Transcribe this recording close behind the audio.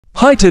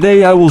Hi,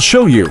 today I will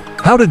show you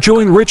how to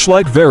join rich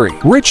like very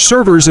rich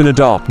servers in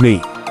Adopt Me.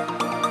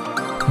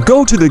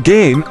 Go to the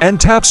game and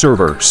tap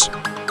servers.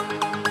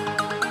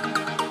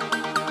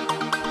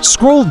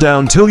 Scroll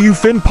down till you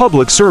find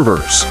public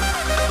servers.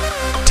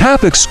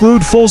 Tap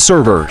exclude full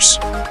servers.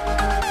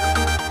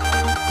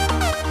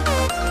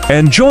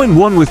 And join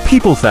one with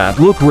people that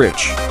look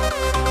rich.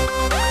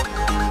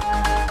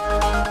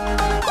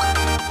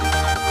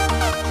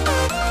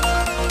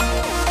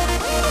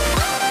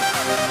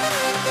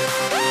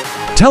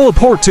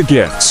 Teleport to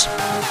gifts.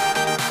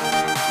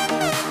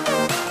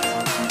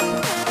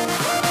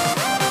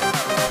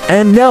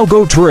 And now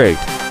go trade.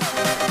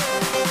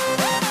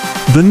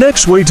 The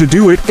next way to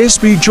do it is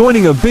by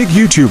joining a big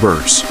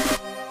YouTubers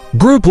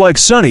group like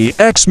Sunny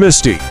X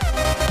Misty,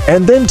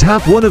 and then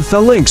tap one of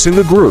the links in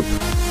the group.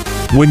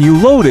 When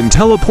you load in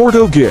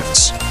Teleporto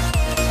gifts,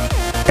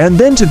 and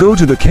then to go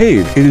to the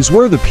cave, it is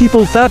where the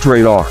people that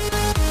trade are.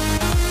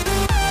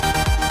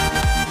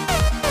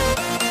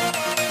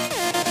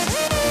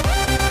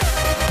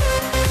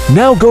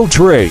 Now go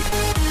trade.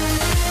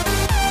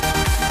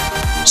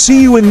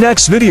 See you in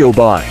next video.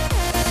 Bye.